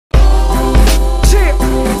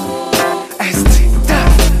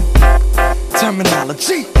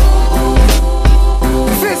Fizzyology.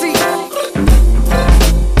 Fizzy.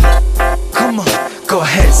 Come on, go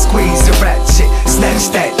ahead, squeeze the ratchet, snatch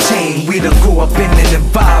that chain. We done grew up in an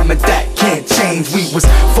environment that can't change. We was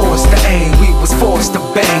forced to aim, we was forced to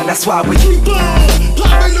bang. That's why we keep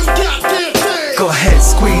popping them goddamn things. Go ahead,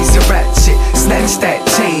 squeeze the ratchet, snatch that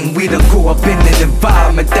chain. We done grew up in an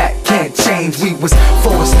environment that can't change. We was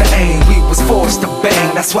forced to aim, we was forced to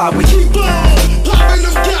bang. That's why we keep popping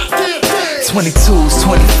them goddamn things. 22s,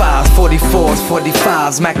 25s, 44s,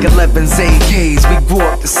 45s, Mac 11s, AKs. We grew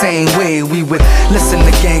up the same way. We would listen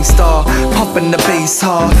to Gangstar, pumping the bass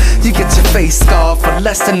hard. You get your face scarred for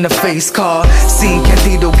less than the face card. Seen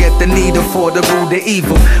Candido get the needle for the root of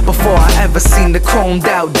evil. Before I ever seen the chromed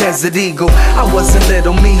out Desert Eagle, I was a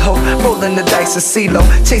little mijo, rolling the dice of CeeLo,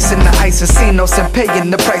 chasing the ice in Cinos and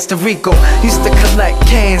paying the price to Rico. Used to collect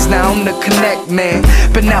cans, now I'm the connect man.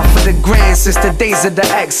 Been out for the grand since the days of the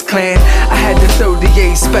X-Clan. I had the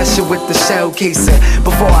 38 special with the shell casing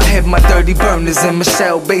before I hit my dirty burners in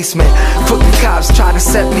Michelle basement. Crooked cops try to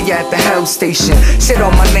set me at the hell station. Shit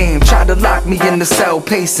on my name, try to lock me in the cell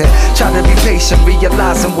pacing. Try to be patient,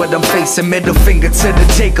 realizing what I'm facing. Middle finger to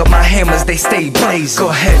the Jacob, my hammers, they stay blazing. Go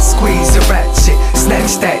ahead, squeeze the ratchet,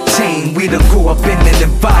 snatch that chain. We done grew up in an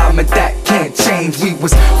environment that can't change. We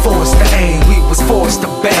was forced to aim, we was forced to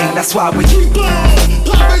bang. That's why we keep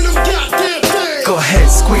popping them goddamn things. Go ahead,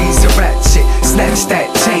 squeeze the ratchet, snatch that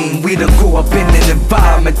chain. We done grew up in an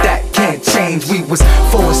environment that can't change. We was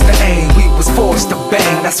forced to aim, we was forced to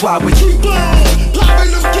bang. That's why we keep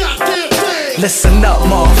popping them goddamn things. Listen up,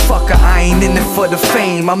 motherfucker, I ain't in it for the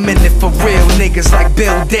fame. I'm in it for real niggas like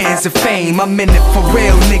Bill Dan's and Fame. I'm in it for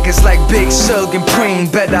real niggas like Big Shug and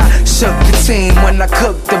Preem. Bet I shook the team when I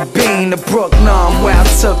cooked the bean. The Brook Nom where I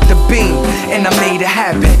took the beam and I made it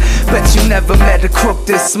happen. Bet you never met a crook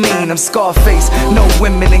this mean. I'm Scarface, no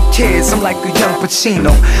women and kids, I'm like a young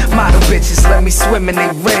Pacino. Model bitches let me swim in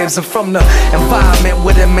they ribs. I'm from the environment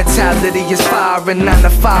where the mentality is firing. 9 to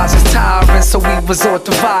 5s is tiring, so we resort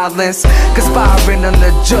to violence. Conspiring on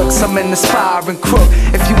the jokes, I'm an aspiring crook.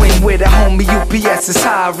 If you ain't with it, homie, UPS is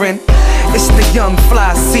hiring. It's the young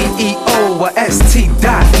fly CEO or ST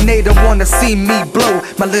Dot, and they don't wanna see me blow.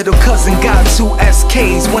 My little cousin got 2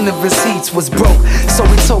 SKs, one of his heats was broke, so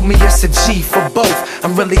he told me it's a G for both.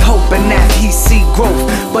 I'm really hoping that he see growth,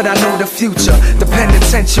 but I know the future. The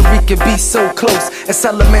penitentiary can be so close. It's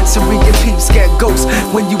elementary, your peeps get ghosts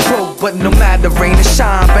when you broke, but no matter rain or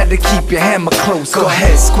shine, better keep your hammer close. Go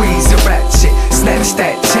ahead, squeeze the ratchet, snatch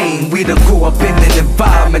that chain. We done grew up in an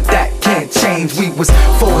environment that can't change. We was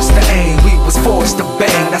forced to aim, we was forced to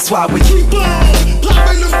bang. That's why we keep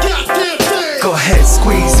popping them goddamn things. Go ahead,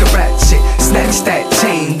 squeeze the ratchet, snatch that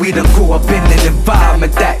chain. We done grew up in an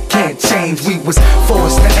environment that can't change. We was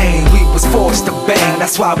forced to aim, we was forced to bang.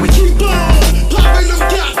 That's why we keep popping them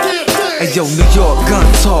goddamn things. Hey yo, New York gun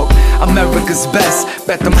talk, America's best.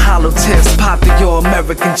 Bet them hollow tips pop in your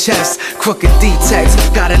American chest. Crooked D-Tex,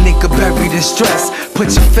 got a nigga buried in stress.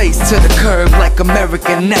 Put your face to the curb like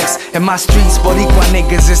American Next. In my streets, Boricua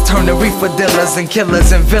niggas is turning reefer dealers and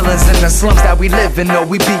killers and villains. In the slums that we live in, no,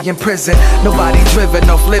 we be in prison. Nobody driven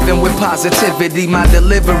off living with positivity. My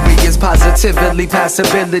delivery is positively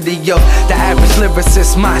possibility, yo. The average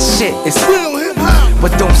lyricist, my shit is real hip-hop.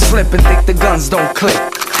 But don't slip and think the guns don't click.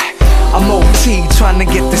 I'm OT, trying to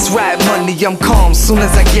get this rap money, I'm calm. Soon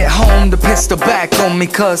as I get home, the pistol back on me,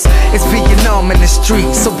 cause it's Vietnam in the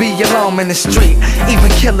street, so be alarm in the street.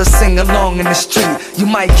 Even killers sing along in the street. You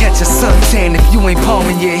might catch a suntan if you ain't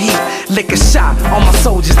palming your heat. Lick a shot on my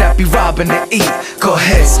soldiers that be robbing to eat. Go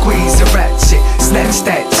ahead, squeeze the ratchet, snatch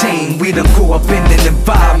that chain. We done grew up in an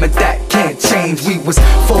environment that can't change. We was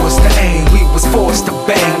forced to aim, we was forced to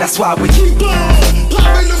bang. That's why we keep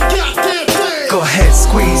popping them goddamn things. Go ahead,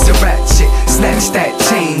 squeeze the ratchet, snatch that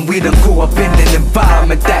chain. We done grew up in an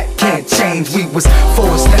environment that can't change. We was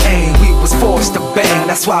forced to aim, we was forced to bang.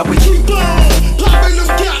 That's why we keep popping them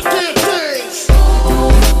goddamn things.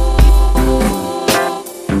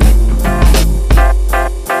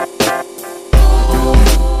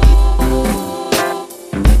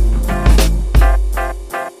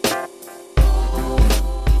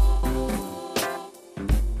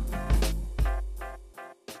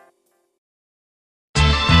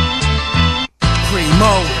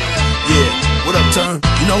 Yeah, what up, Turn?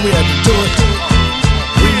 You know we had to do it.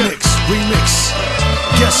 Remix.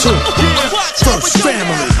 Guess who? First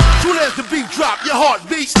family. Soon as the beat drop, your heart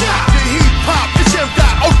beats. The heat pop, it's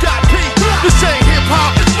M.O.P. This ain't hip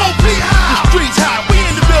hop, it's Mo P. The streets hot, we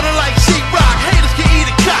in the building like sheetrock. Haters can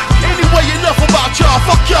eat a cock. Anyway, enough about y'all.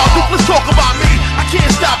 Fuck y'all. Let's talk about me. I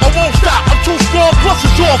can't stop, I won't stop. I'm too strong, plus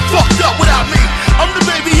it's all fucked up without me. I'm the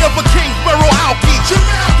baby of a king, Sparrow Alki.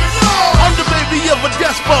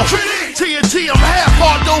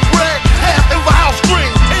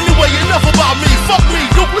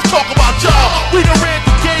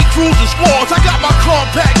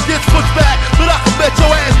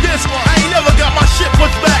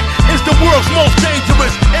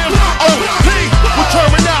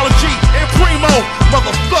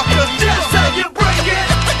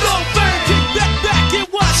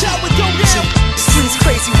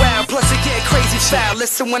 foul,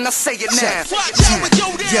 listen when I say it now.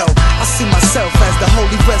 Yo, I see myself as the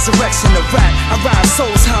holy resurrection of rap. I ride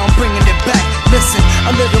souls, how I'm bringing it back. Listen,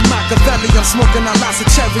 a little Machiavelli, I'm smoking on lots of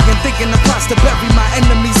cherry and thinking of plots to bury my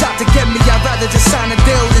enemies out to get me. I'd rather just sign a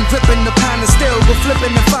deal than gripping the pound of steel, but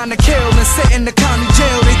flipping to find a kill and sit in the county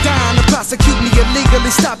jail. They dying to prosecute me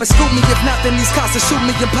illegally, stop and scoop me. If not, then these cops will shoot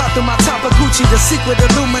me and pop through my top of Gucci. The secret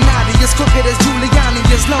Illuminati is crooked as Giuliani.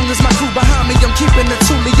 As long as my crew behind me, I'm keeping the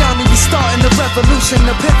Giuliani. We starting the revolution,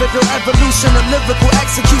 the pivotal evolution, a lyrical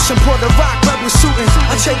execution. Pour the rock, rebel shooting.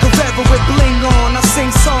 I Che Guevara with bling on. I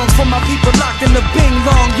sing songs for my people locked in the Bing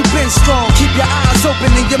long. You been strong, keep your eyes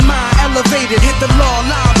open and your mind elevated. Hit the law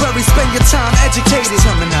library, spend your time educated.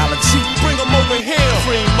 Termanology, Bring them over here.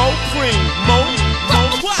 Primo.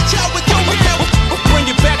 Watch out with your hair. Bring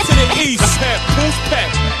it back to the east.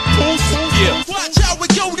 Poof, yeah. Watch out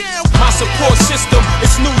with your damn. My support system,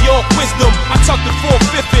 it's New York wisdom. I tuck the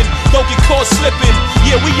 4/5 in, don't get caught slipping.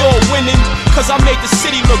 Yeah, we all winning, cause I made the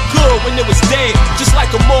city look good when it was dead. Just like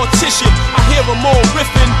a mortician, I hear them all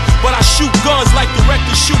riffing, but I shoot guns like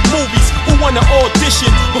directors shoot movies. Who wanna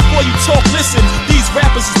audition? Before you talk, listen. These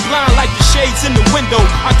rappers is blind like the shades in the window.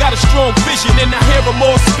 I got a strong vision and I hear them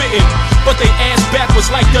all spitting, but they ass backwards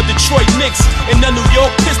like the Detroit Knicks and the New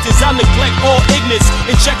York Pistons. I neglect all ignorance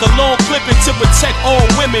and check a long clipping to protect all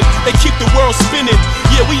women. They keep the world spinning.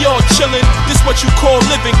 Yeah, we all chillin'. This what you call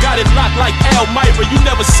living. Got it locked like Elmira. You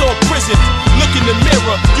never saw prison. Look in the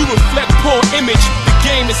mirror, you reflect poor image. The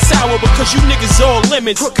game is sour because you niggas all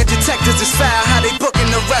lemons. Crooked detectives is foul, how they booking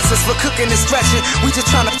the rest us for cooking and stretching. We just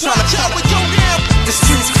tryna The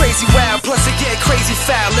streets crazy wild, plus it get crazy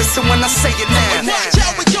foul. Listen when I say it now. Watch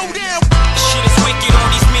out with your damn. Shit is wicked on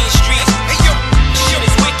these mean streets. Shit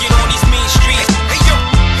is wicked on these mean streets.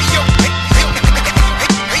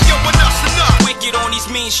 Wicked on these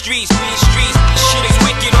mean streets. Shit is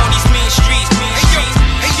wicked on these mean streets.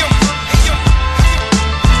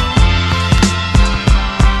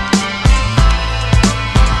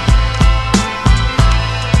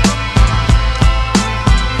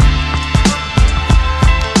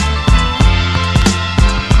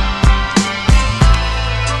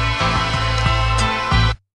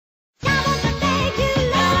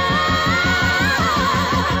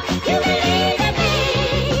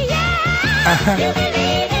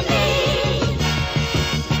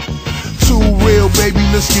 Too real, baby,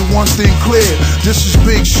 let's get one thing clear. This is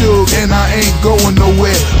Big Suge and I ain't going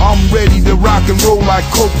nowhere. I'm ready to rock and roll like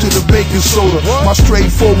Coke to the baking soda. My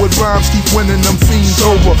straightforward rhymes keep winning them fiends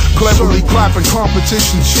over. Cleverly clapping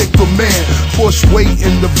competition, chick or man. Push weight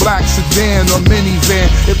in the black sedan or minivan.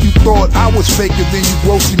 If you thought I was faking, then you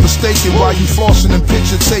grossly mistaken. While you flossing and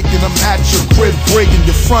picture taking, I'm at your crib breaking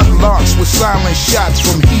your front locks with silent shots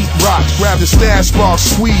from heat rocks. Grab the stash box,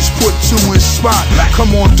 squeeze, put two in spot.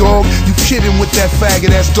 Come on, dog, you kidding with that faggot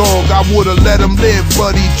ass dog. I would've let him live,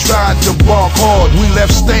 but he tried to bark hard. We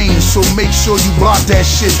left stains, so make sure you block that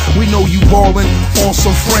shit. We know you ballin' on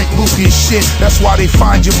some Frank Lucas shit. That's why they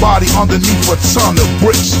find your body underneath a ton of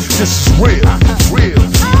bricks. This is real.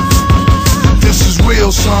 This is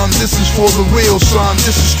real, son. This is for the real, son.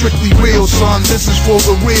 This is strictly real, son. This is for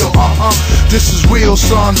the real, This is real,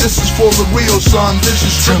 son. This is for the real, son. This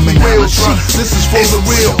is strictly real, son. This is for the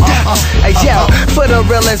real, Hey yo, for the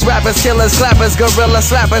realest rappers, killers, clappers, gorilla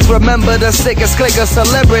slappers. Remember the stickers, clickers,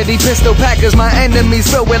 celebrity pistol packers. My enemies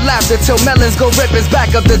filled with laughter till melons go rippers.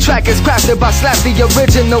 Back up the track is crafted by Slap, the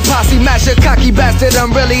original posse masher. Cocky bastard,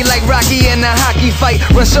 I'm really like Rocky in a hockey fight.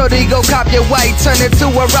 Run shorty, go cop your white, turn it to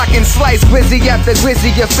a rockin' slice. Grizzly after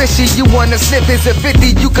grizzly, you're fishy. You wanna sniff, is it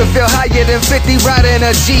 50? You can feel higher than 50 riding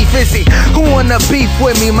a G Fizzy. Who wanna beef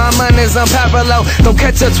with me? My money's unparalleled. Don't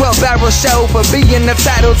catch a 12-barrel show for being the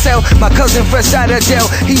title tale. My cousin fresh out of jail,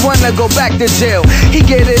 he wanna go back to jail. He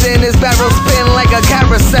get it in his barrel, spin like a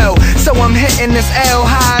carousel. So I'm hitting this L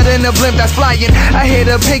higher than a blimp that's flying. I hear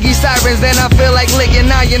the piggy sirens, then I feel like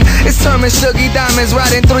licking iron. It's Termin Shuggy Diamonds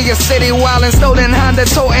riding through your city while in stolen Honda,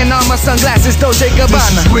 toting all my sunglasses, Dolce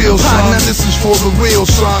Gabbana. This is real, son. This is for the real,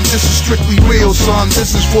 son. This is strictly real, son.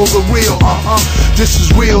 This is for the real, This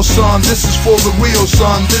is real, son. This is for the real,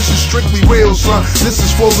 son. This is strictly real, son. This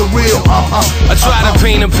is for the real, I try to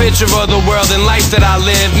paint a picture of the world and life that I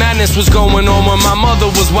live. Madness was going on when my mother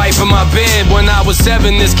was wiping my bed. When I was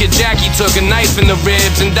 7, this kid Jackie took a knife in the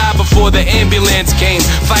ribs and died before the ambulance came,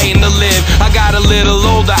 fighting to live. I got a little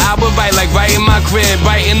older, I would write like writing my my crib,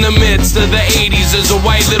 right in the midst of the 80s as a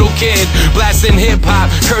white little kid, blasting hip-hop,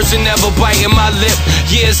 cursing, never biting my lip.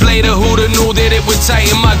 Years later, who'da knew that it would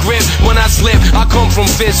tighten my grip? When I slip, I come from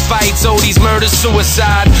fist fights, oh these murders,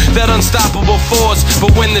 suicide, that unstoppable force.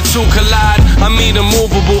 But when the two collide, I mean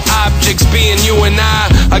immovable objects being you and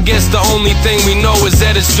I guess the only thing we know is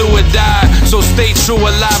that it's do or die. So stay true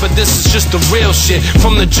alive, but this is just the real shit.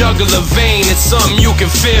 From the jugular vein, it's something you can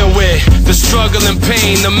feel with. The struggle and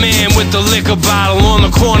pain, the man with the liquor bottle on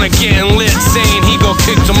the corner getting lit, saying he gon'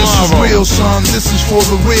 kick tomorrow. This is real, son, this is for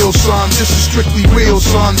the real, son. This is strictly real,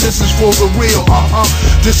 son, this is for the real,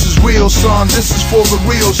 This is real, son, this is for the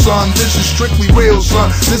real, son. This is strictly real,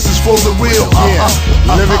 son, this is for the real,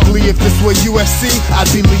 Lyrically, if this were UFC, I'd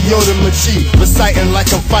be Leota Machi, reciting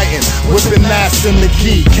like I'm fighting, whipping ass in the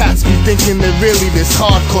key. Cats be thinking they're really this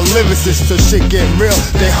hardcore lyricist. Till shit get real,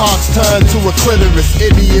 their hearts turn to a clitoris.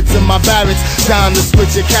 Idiots in my barracks, down to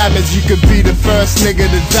split your cabbage. You could be the first nigga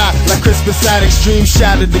to die, like Crispus Attucks. Dream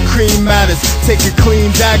shattered, the cream matters. Take a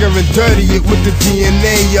clean dagger and dirty it with the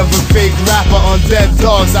DNA of a fake rapper on dead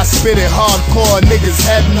dogs. I spit it hardcore, niggas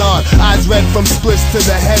head nod. Eyes red from splits to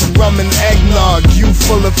the head rum and eggnog.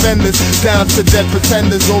 Youthful offenders, down to dead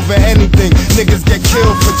pretenders over anything. Niggas get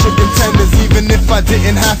killed for chicken tenders. Even if I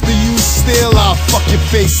didn't have to use steel, I'll fuck your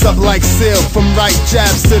face up like seal. From right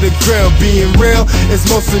jabs to the grill. Being real is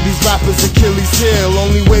most of these rappers Achilles heel.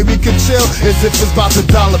 Only way we can chill is if it's about the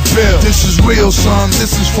dollar bill. This is real, son,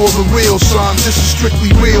 this is for the real, son. This is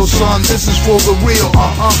strictly real, son, this is for the real,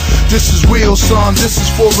 This is real, son, this is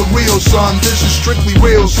for the real, son. This is strictly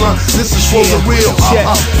real, son, this is for the real,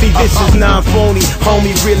 See, this is non-phony,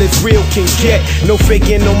 homie, real as real can get. No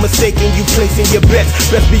faking, no mistaking, you placing your bets.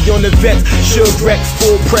 Best be on the vets, Suge Rex,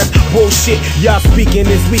 full prep, bullshit. Y'all speaking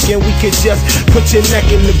this weekend, we could just put your neck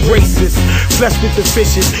in the braces. Flesh with the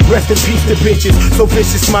fishes, rest in peace to bitches. So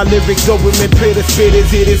vicious, my lyrics, government pit of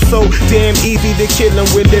spitters. It is so damn easy to kill them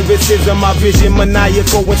with lyricism. My vision,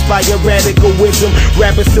 maniacal, inspire radical wisdom.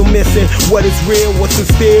 Rappers still missing what is real, what's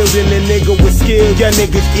instilled in a nigga with skill. Y'all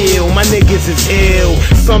niggas ill, my niggas is ill.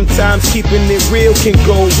 Sometimes keeping it real can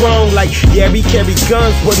go wrong. Like, yeah, he carry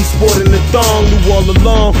guns, but he sporting the thong. Knew all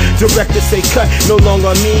along, director say cut, no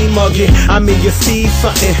longer me mugging. I mean, you see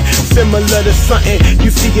something similar to something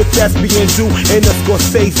you see if that's being due in a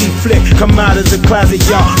Scorsese flick. Come out of the closet,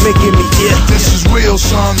 y'all, making me ill. This is real,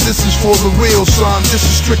 son, this is for the real, son. This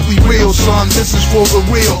is strictly real, son, this is for the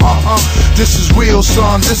real, This is real,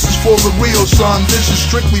 son, this is for the real, son. This is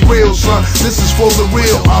strictly real, son, this is for the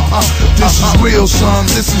real, This is real, son,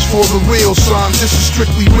 this is for the real, son. This is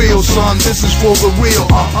strictly real, son, this is for the real,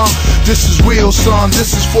 This is real, son,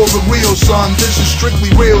 this is for the real, son. This is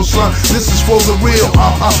strictly real, son, this is for the real,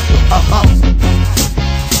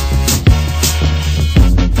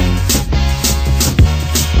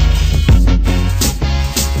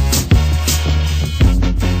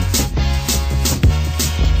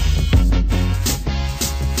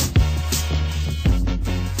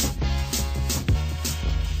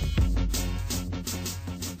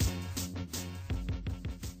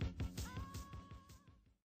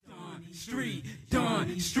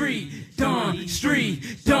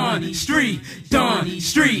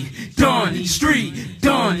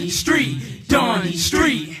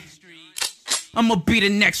 I'ma be the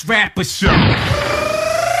next rapper, show. What's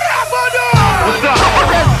up?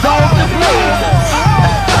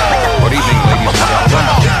 Good evening,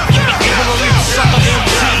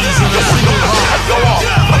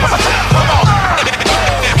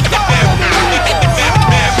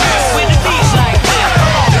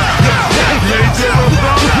 ladies and gentlemen.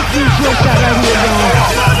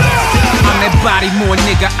 Body more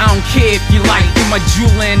nigga, I don't care if you like. In my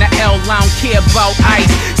jeweler and the L, I don't care about ice.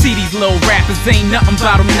 See these little rappers ain't nothing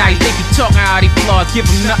about them nice. They be talking how they flaws, give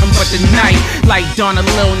them nothing but the night. Like Don a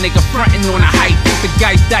little nigga frontin' on a hype. With the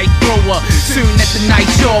guy dice thrower. Soon at the night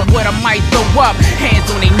show, what I might throw up. Hands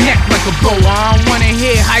on their neck like a boa. I don't wanna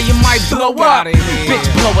hear how you might blow up. Bitch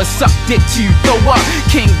blower, suck dick to you, throw up.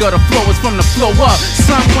 King of the flow is from the flow up.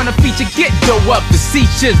 Son wanna feature, get dough up. The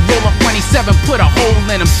just roll up 27, put a hole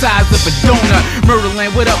in them size of a donut.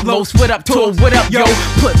 Murderland, what up, Los, what up, Tour, what up, yo?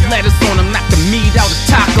 Put lettuce on them, knock the meat out of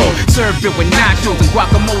taco. Serve it with nachos and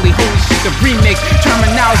guacamole, holy shit, the remix.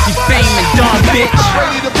 Termanology, fame, and dumb, bitch.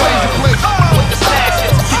 Ready to blaze the place. With the stash,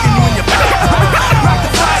 it's kicking you in your back. Rock the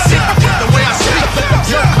fly shit, the way I speak,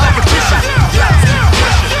 no competition.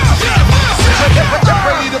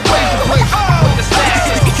 Ready to blaze the place. With the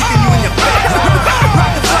stash, it's kicking you in your back.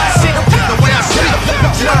 Rock the fly shit, the way I speak,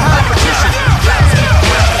 no competition.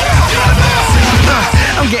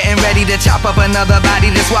 I'm getting ready to chop up a another body.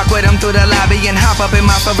 Just walk with him through the lobby and hop up in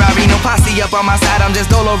my Ferrari. No posse up on my side, I'm just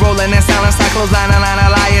dolo rolling in silence. I close line of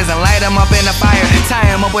liars and light him up in the fire. Tie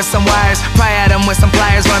him up with some wires, pry at him with some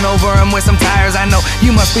pliers, run over him with some tires. I know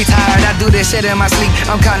you must be tired, I do this shit in my sleep.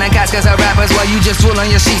 I'm counting caskets of rappers while you just drool on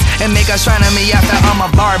your sheets and make us trying to me after I'm a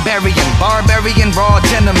barbarian. Barbarian, raw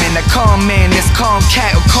gentleman, a calm man, this calm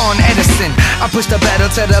cat or Con Edison. I push the pedal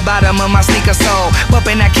to the bottom of my sneaker sole,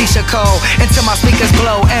 bumping that Keisha Cole until my speakers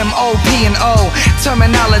blow. M-O-P-N-O,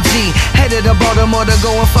 Termanology, headed to Baltimore to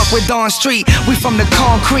go and fuck with Dawn Street. We from the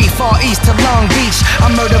concrete, far east to Long Beach.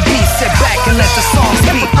 I murder beats, sit back and let the song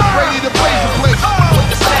speak. Ready to blaze the place. With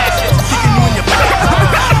the stash, kicking you in your back.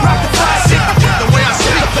 Rock the classic, the way I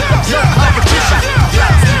speak. No competition.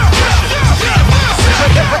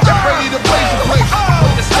 Ready to blaze the place.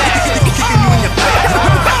 With the stash, kicking you in your back.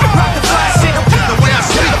 Rock the classic, the way I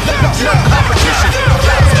speak. No competition.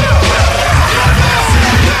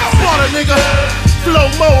 Smarter nigga, flow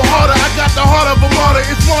more harder. I got the heart of a martyr.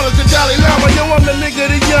 It's smarter than Dalai Lama. Yo, I'm the nigga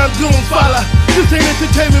the young goon follow. This ain't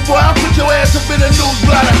entertainment, boy. I'll put your ass up in a news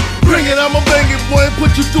bladder. Bring it, I'ma bang it, boy, and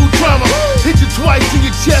put you through trauma. Hit you twice in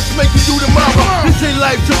your chest, make you do the mama. This ain't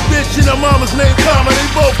life's a bitch, and her mama's name Karma. They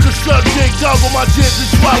both could suck dick, toggle my jizz and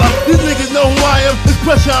swallow. These niggas know who I am. It's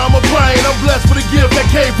pressure I'm applying. I'm blessed with a gift that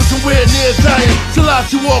came from somewhere near Zion.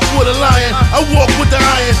 Selassie walk with a lion. I walk with the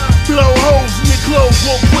iron. Blow holes in your clothes,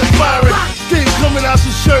 won't quit firing. Steam coming out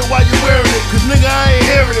your shirt while you're wearing it. Cause nigga, I ain't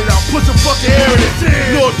hearing it. I'll put some fucking air in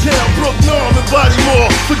it. Northtown, Brook, Norm, and Bodymore.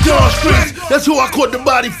 For Dawn Streets, that's who I caught the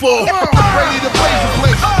body for. Ready to blaze the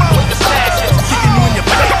place. With the stash, kicking you in your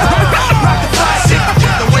back. Rock the classic,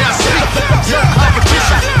 the way I speak. No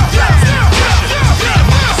competition.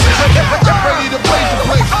 Ready to blaze the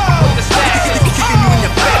place. With the stash, kicking you in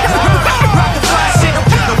your back. Rock the classic,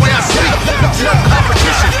 the way I speak. No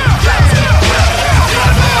competition.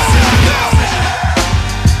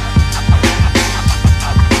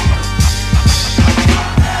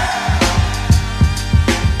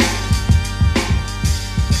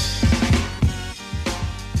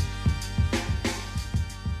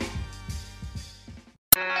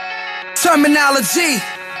 Termanology.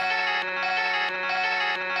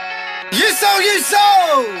 You so.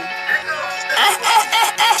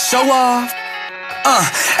 Show off.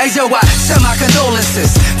 Hey yo, I send my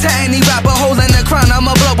condolences to any rapper holding the crown.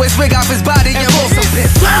 I'ma blow his wig off his body and roll some piss.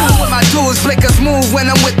 With my dudes, flickers move when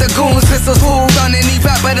I'm with the goons. Pistols pulled on any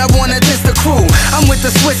rapper that wanna diss the crew. I'm with the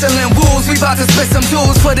Switzerland wolves, we bout to spit some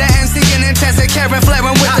dudes. For the MC and intensive Karen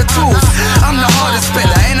flaring with the tools. I'm the hardest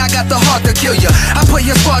spitter and I got the heart to kill ya. I put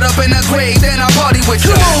your squad up in a grave, then I party with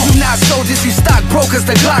you. You not soldiers, you stockbrokers,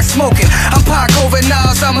 the Glock smoking. I'm Pac over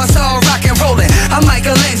Nas, I'm a song rock and rolling. I'm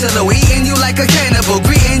Michelangelo, eating you like a cannibal.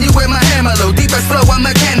 Greeting you with my hammer low, deepest flow, I'm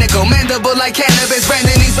mechanical. Mandible like cannabis,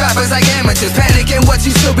 branding these rappers like amateurs. Panicking what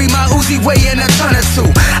you should be, my Uzi weighing a ton or two.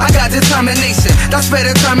 I got determination, that's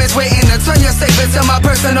better term is waiting to turn your safe into my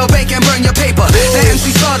personal bank and burn your paper. The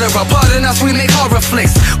MC slaughter, pardon us, we make horror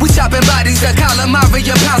flicks. We chopping bodies, the calamari,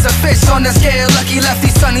 your pounds of fish. On the scale, lucky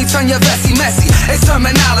lefty, sunny, turn your vesty messy. It's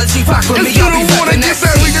Termanology, rock with me, I'll be wanna get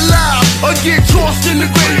buried alive or get tossed in the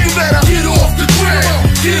grave, you better get off the ground,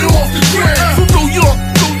 get off the ground. From New York,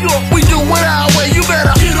 we do it our way, you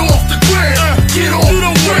better get off the ground, get off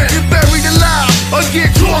the ground. Get buried alive or get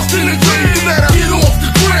tossed in the grave, you better get off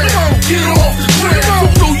the ground, get off the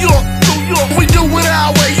ground. From New York, we do it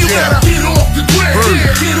our way, you better get off the ground,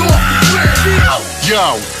 get off the ground.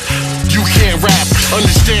 Yo, you can't rap,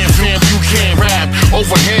 understand fam, you can't rap.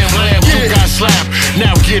 Overhand lamb, you got slapped.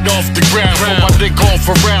 Now get off the ground, throw my dick off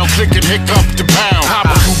around, click and hiccup the pound. Hop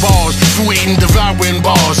a few bars, you eating, devouring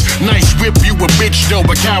bars. Nice whip, you a bitch, no,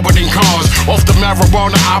 a coward in cars. Off the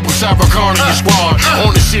marijuana, apple cider carnival squad.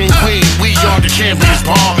 On the scene queen, we are the champions,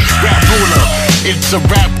 Paul. Rap ruler, it's a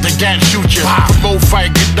rap that got shoot ya. Promote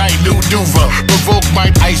fight, good night, new duva. Provoke my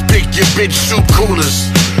ice, pick your bitch, soup coolers.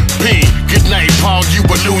 P, good night, Paul, you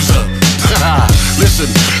a loser. Listen,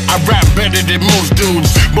 I rap better than most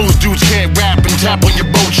dudes. Most dudes can't rap and tap on your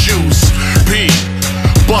boat shoes. P,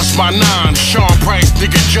 bust my nine, Sean Price,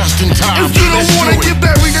 nigga, just in time. If you don't wanna get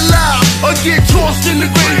buried alive or get tossed in the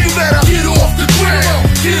grave, you better get off the ground,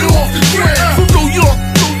 get off the ground. From New York,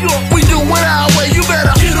 we do it our way, you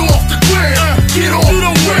better get off the ground, get off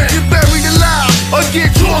the ground. Get buried alive or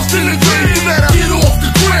get tossed in the grave, you better get off the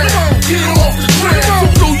ground, get off the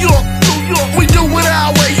ground. From New York, we do it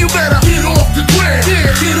our way, you better get off the ground,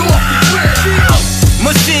 get off the ground.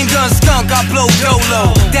 Machine gun skunk, I blow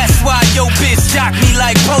dolo. That's why yo bitch jock me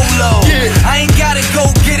like polo. I ain't gotta go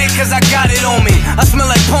get it, cause I got it on me. I smell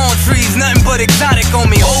like palm trees, nothing but exotic on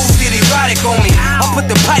me. Hoes get erotic on me. I put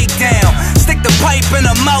the pipe down, stick the pipe in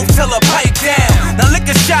her mouth till her pipe down. Now lick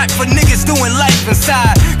a shot for niggas doing life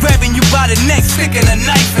inside, grabbing you by the neck, sticking a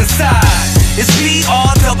knife inside. It's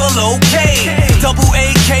B-R-double-O-K, double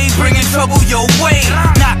A-K, bringing trouble your way.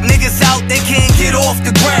 Knock niggas out, they can't get off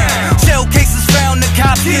the ground. Shell cases found, the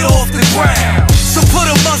cops get off the ground. So put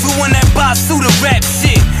a muzzle on that Basuda rap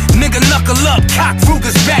shit. Nigga knuckle up, cock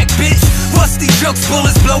Ruger's back, bitch. Rusty jokes,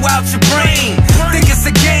 bullets blow out your brain. Think it's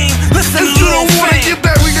a game, listen to you Lil don't wanna Wayne. get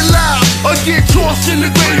buried alive or get tossed in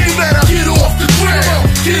the grave, you better get off the ground.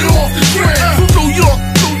 Get off the ground. From New York,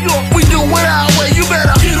 we do it our way. You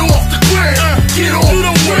better get off the ground. Get off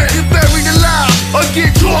the ground. Get buried alive or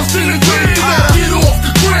get tossed in the grave, you better get off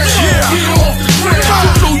the ground. Get off the ground.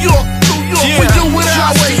 From New York, we do it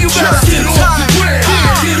our way. You better get off the ground.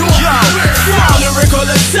 Get off the ground. Lyrical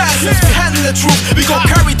assassins, we handle the truth. We gon'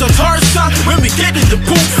 carry the Tarzan when we get in the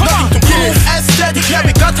booth. Nothing to prove, aesthetic, yeah,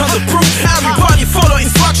 we got on the proof. Everybody follow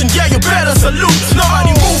instruction, yeah, you better salute.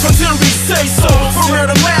 Nobody move until we say so. From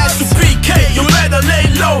murder mass to PK, you better lay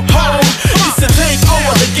low, ho. It's a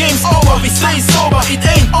takeover, the game's over, we stay sober. It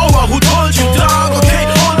ain't over, who told you, dog? Okay,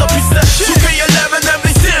 hold up, it's the 2K11 and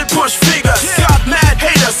we still push figures. Got mad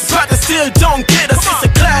haters, but they still don't get us. It's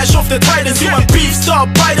a clash of the titans, you and beef stop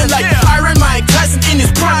biting like Iron Mike Tyson in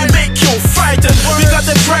his prime, make you frightened. We got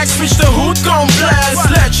the tracks, which the hook gon' blast.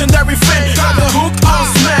 Legendary fan, got the hook on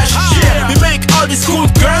smash. Yeah, we make all these cool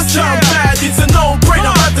girls jump bad. It's a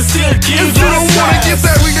no-brainer, but they still give if you don't wanna get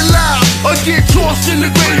buried alive or get tossed in the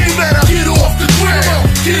grave, you better get off the ground.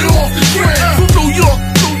 Get off the ground. From New York,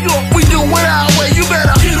 we do it our way. You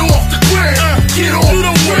better get off the ground. Get off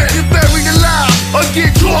the ground. Get buried alive or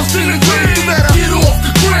get tossed in the grave, you better get off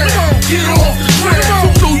the ground. Get off the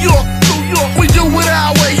ground. From New York, we do it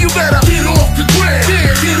our way. You better get off the ground.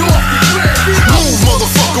 Get off the ground. Move,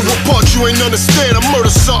 motherfucker, what part you ain't understand? I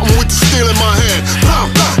murder something with the steel in my hand.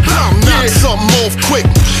 Blam, blam, blam, knock something off quick.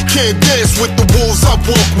 Can't dance with the wolves I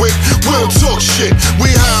walk with. We don't talk shit.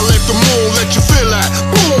 We howl at the moon, let you feel that.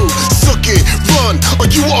 Boom, suck it, run, or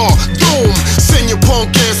you are doomed. Send your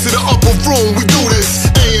punk ass to the upper room. We do this.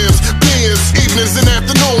 AMs, PMs, evenings and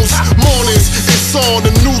afternoons, mornings. It's on,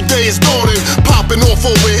 a new day is dawning. Popping off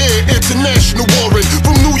over here, international warring.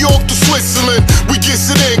 From New York to Switzerland, we get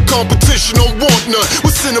it in. Competition don't want none.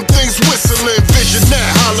 We send them things whistling. Vision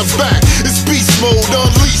that, holler back. It's beast mode,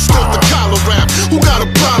 unleashed off the collar rap. Who got a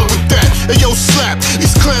problem with that? Hey yo, slap,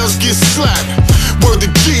 these clowns get slapped. Word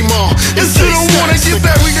to G-Mar. If you don't wanna get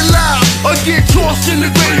buried alive or get tossed in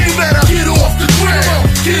the grave, you better get off the ground.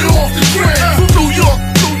 Get off the ground. From New York,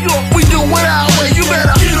 we do it our way. You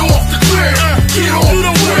better get off the ground. Get off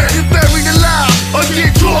the ground. Get buried alive or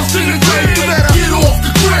get tossed in the grave, you better get off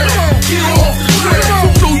the ground. Get off the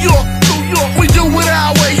ground. From New York, we do it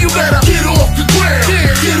our way. You better get off the ground.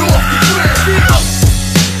 Get off the ground.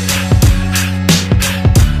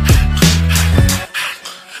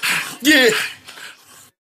 Yeah.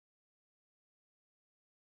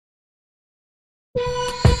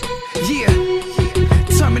 Yeah,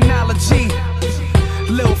 Termanology,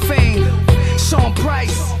 Lil Fame, Sean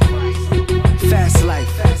Price, Fast Life.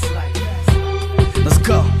 Let's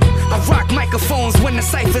go. I rock microphones when the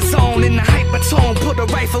cypher's on. In the hypertone, put a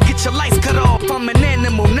rifle, get your lights cut off. I'm an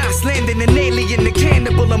animal, not landing an alien, a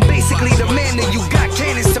cannibal. I'm basically the man that you got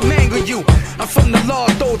cannons to mangle you. I'm from the law,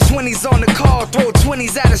 throw 20s on the car, throw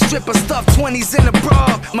 20s at a stripper, stuff 20s in a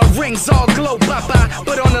bra. My rings all glow, bye-bye,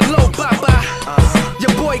 but on the low, bye-bye.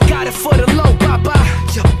 Your boy got it for the low, bye-bye.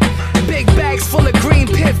 Big bags full of green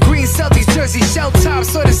piff, green Celtics jersey, shell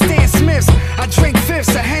tops or the Stan Smiths. I drink fifths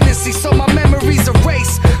of Hennessy, so my memories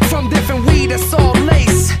erase. From different weed, that's all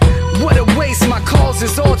lace. What a waste, my calls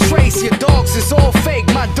is all trace. Your dogs is all fake,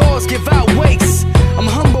 my dogs give out wakes. I'm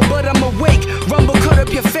humble, but I'm awake. Rumble, cut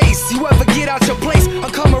up your face. You ever get out your place, I'll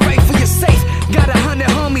come right for your safe. Got 100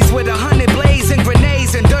 homies with 100 blades and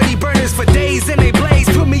grenades and dirty burners for days, and they blaze.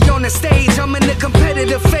 Put me on the stage, I'm in the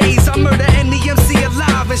competitive phase. I murder any MC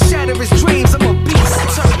alive and shatter his dreams. I'm a beast.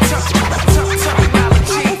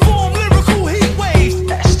 Termanology. Form lyrical heat waves.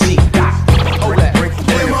 That's G-Doc. Hold that. Bring it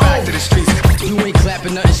back to the streets. You ain't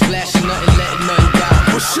clapping nothing, splashing nothing, letting nothing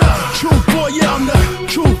die. What's up? True for ya, I'm the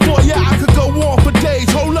true for ya. I could go on for days.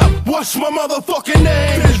 Hold up, what's my motherfucking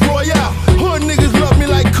name? It's Royale. Hood niggas love me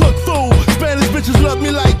like cook food. Spanish bitches love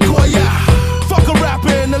me like Goya. Fuck a rapper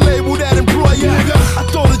and the label that employ ya. I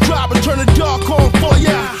throw the drop and turn the dark on for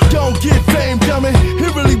ya. Don't get fame, dummy.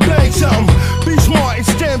 It really bangs something. Be smart and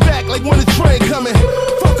stand back like when the train coming.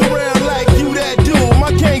 Fuck around like you that dude.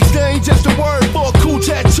 My gangsta ain't just a word for a cool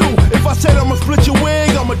tattoo. If I said I'ma split your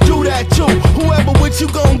wig, I'ma do that too. Whoever with you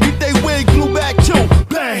gon' get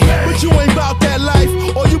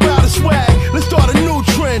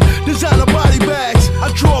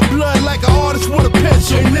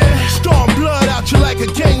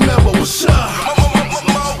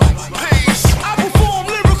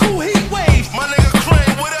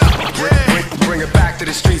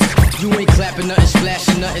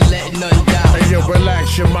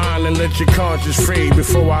let your conscience free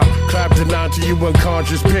before I clap the 9 to you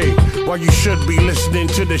unconscious pig. While you should be listening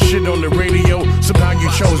to the shit on the radio, somehow you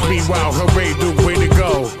chose me. Wow, hooray, Duke, way to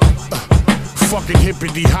go. Fucking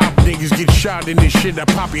hippity hop niggas get shot in this shit. I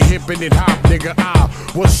pop your hip and it hop, nigga. I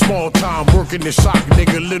was small time working the sock,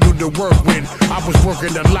 nigga. Little to work with. I was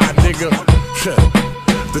working a lot, nigga.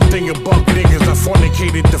 The thing about niggas, I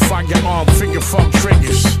fornicated the firearm, finger fuck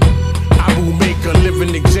triggers. I will make a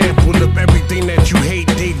living example of everything that you hate.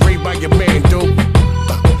 Date raped by your man, dude.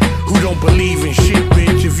 Who don't believe in shit,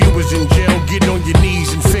 bitch. If you was in jail, get on your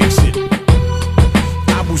knees and fix it.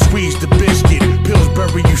 I will squeeze the biscuit.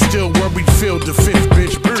 Pillsbury, you still worried, feel the fifth,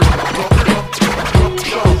 bitch. I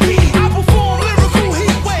perform lyrical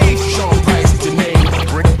heat waves. Sean Price is the name.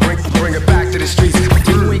 Bring it back to the streets.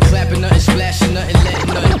 You ain't clapping nothing, splashing nothing,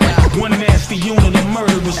 letting nothing die. One nasty unit of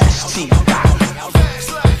murderers.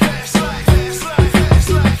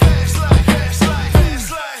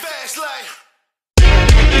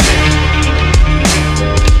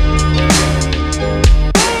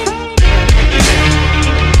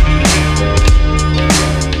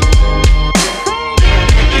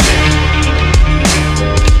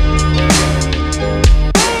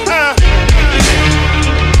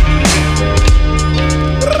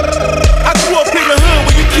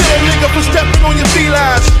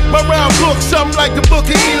 Something like the book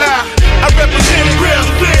of Eli. I represented real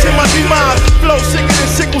to my demise. Flow sicker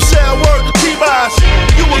than sickle cell, word to T-Boss.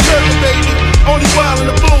 You a girl, baby, only wild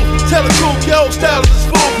in the booth. Tell the truth, your whole style is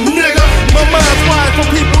a spoof, nigga. My mind's wired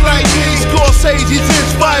from people like me. Scorsese's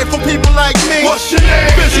inspired from people like me. What's your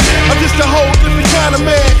name? Busy. I'm just a whole different kind of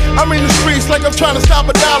man. I'm in the streets like I'm trying to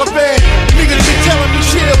stop a dollar van. Niggas be telling me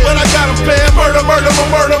shit, but I got them fan. Murder, murder,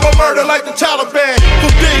 murder, murder like the Taliban.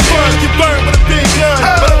 For big funds, get burned with a big gun.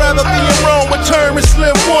 But I'd rather be in Rome with Term and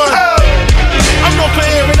Slim One. I'm known for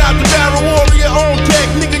airing out the barrel, warrior on deck.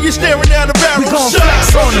 Nigga, you staring down the barrel. We gon'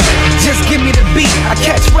 flex on them. Just give me the beat, I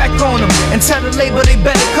catch wreck on them. And tell the label they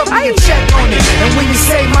better cut me a check on it. And when you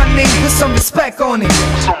say my name, put some respect on it.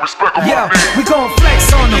 Yeah, we gon' flex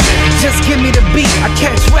on them. Just give me the beat, I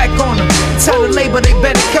catch wreck on them. And tell the label they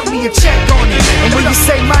better cut me a check on it. And when you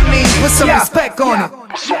say my name, put some respect on it.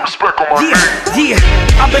 Yeah,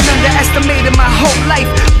 I've been underestimated my whole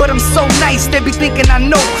life, but I'm so nice, they be thinking I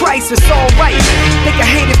know Christ, it's alright. They can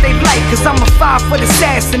hate if they like, cause I'm a 5-foot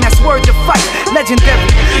assassin, that's word to fight.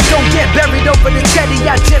 Legendary, don't get buried over the jetty,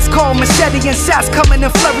 I just call machete and shots coming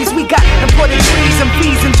in flurries. We got imported trees and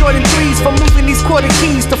V's and Jordan 3s for moving these quarter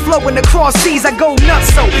keys to flowing across seas. I go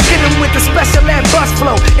nuts, so hit him with the special ed bus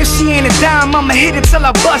flow. If she ain't a dime, I'ma hit it till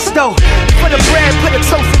I bust though. For the bread, put a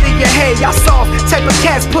toast in your head. Y'all soft type of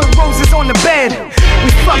cats put roses on the bed. We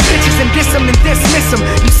fuck bitches and diss them and dismiss them.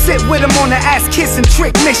 You sit with them on the ass kissing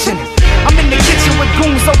trick mission. I'm in the kitchen with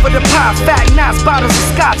goons over the pot, fat knots, bottles of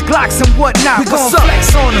scotch, Glocks and whatnot. We gon'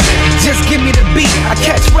 flex on them, just give me the beat, I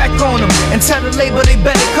catch wreck on them. And tell the label they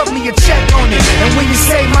better cut me a check on it. And when you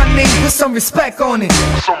say my name, put some respect on it.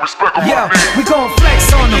 Yeah, we gon' flex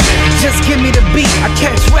on them, just give me the beat, I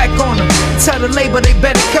catch wreck on them. Tell the label they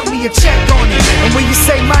better cut me a check on it. And when you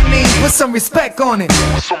say my name, put some respect on it.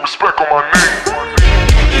 Put some respect on my name.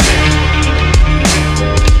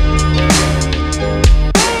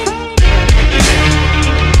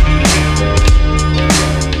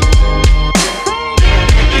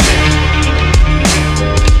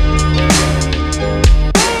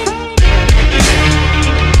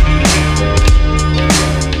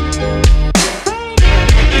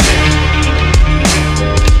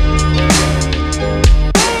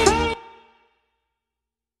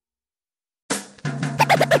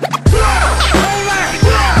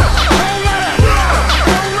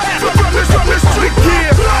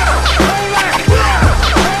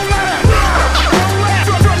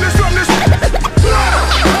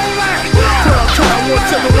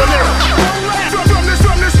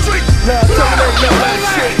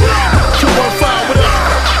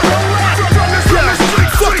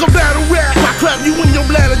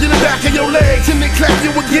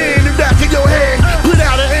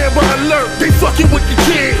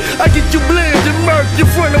 You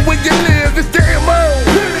front of where you live, it's damn old.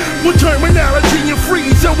 With terminology and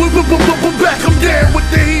freeze, so we back them down with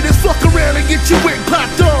the heaters. Fuck around and get your wig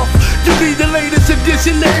popped off. You be the latest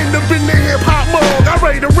edition to end up in the hip-hop mode. I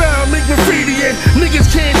ride around, make graffiti and niggas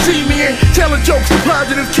can't see me and telling jokes to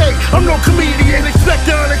positive K. I'm no comedian, expect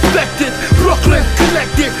the unexpected. Brooklyn,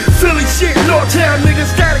 collected, Philly shit, Northtown niggas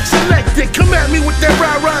static selected. Come at me with that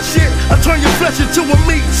rah-rah shit, I turn your flesh into a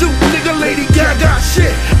meat suit, nigga, Lady Gaga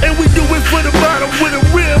shit. And we do it for the bottom with a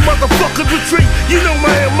real motherfucker retreat. You know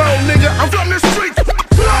my MO, nigga, I'm from the streets.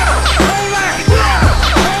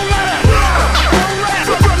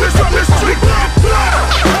 From this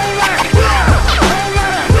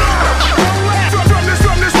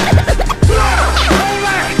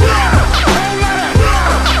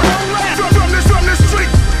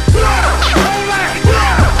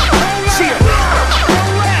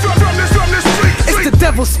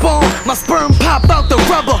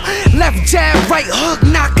jab, right hook,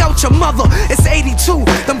 knock out your mother. It's 82,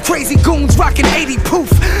 them crazy goons rocking 80 proof.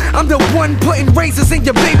 I'm the one putting razors in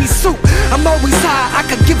your baby soup. I'm always high, I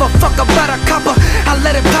could give a fuck about a copper. I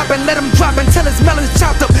let it pop and let him drop until his melon's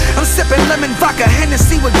chopped up. I'm sipping lemon vodka,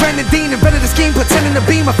 Hennessy with grenadine. Invented the scheme, pretending to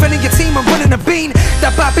beam. Offending your team, I'm running a bean.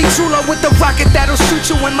 That Bobby Chulo with the rocket that'll shoot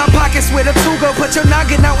you in my pockets with a two-go. Put your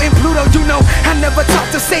noggin out in Pluto, you know I never talk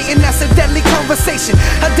to Satan. That's a deadly conversation,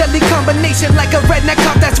 a deadly combination like a redneck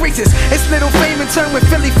cop that's racist. It's little fame in turn with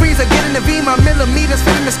Philly freezer. Get in the V, my millimeters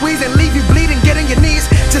fit in the squeeze and leave you bleeding. Get on your knees,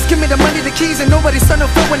 just give me the money, the keys, and nobody's son will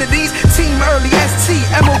feel one of these. Team early, ST,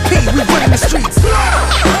 MOP, we running the streets.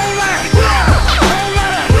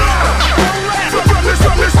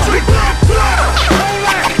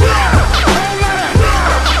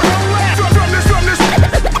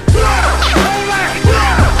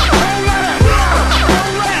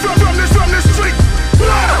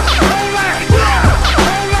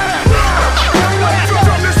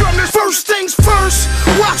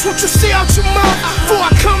 What you see out your mouth before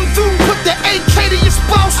I come through, put the AK to your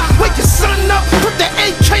spouse. Wake your son up, put the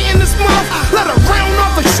AK in his mouth. Let a round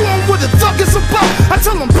off and show him what the thug is about. I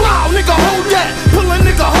tell him, blow, nigga, hold that. Pull a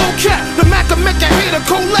nigga, whole cat. The Mac will make a hater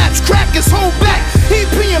collapse, crack his whole back.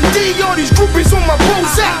 EPMD, all these groupies on my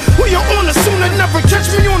Bozak. When you're on the sooner, never catch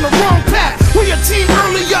me on the wrong path. We a team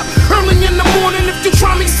early up, early in the morning. If you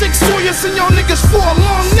try me 6 Sawyers and y'all niggas for a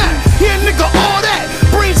long nap. Yeah, nigga, all that.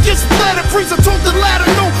 Brains get splattered, freezer told the ladder,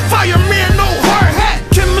 no fireman, no hard hat.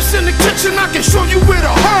 Chemist in the kitchen, I can show you where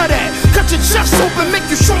the heart at. Cut your chest open, make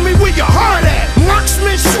you show me where your heart at.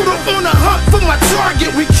 Marksman shooter on a hunt for my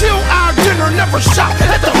target. We kill our dinner, never shop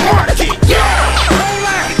at the market.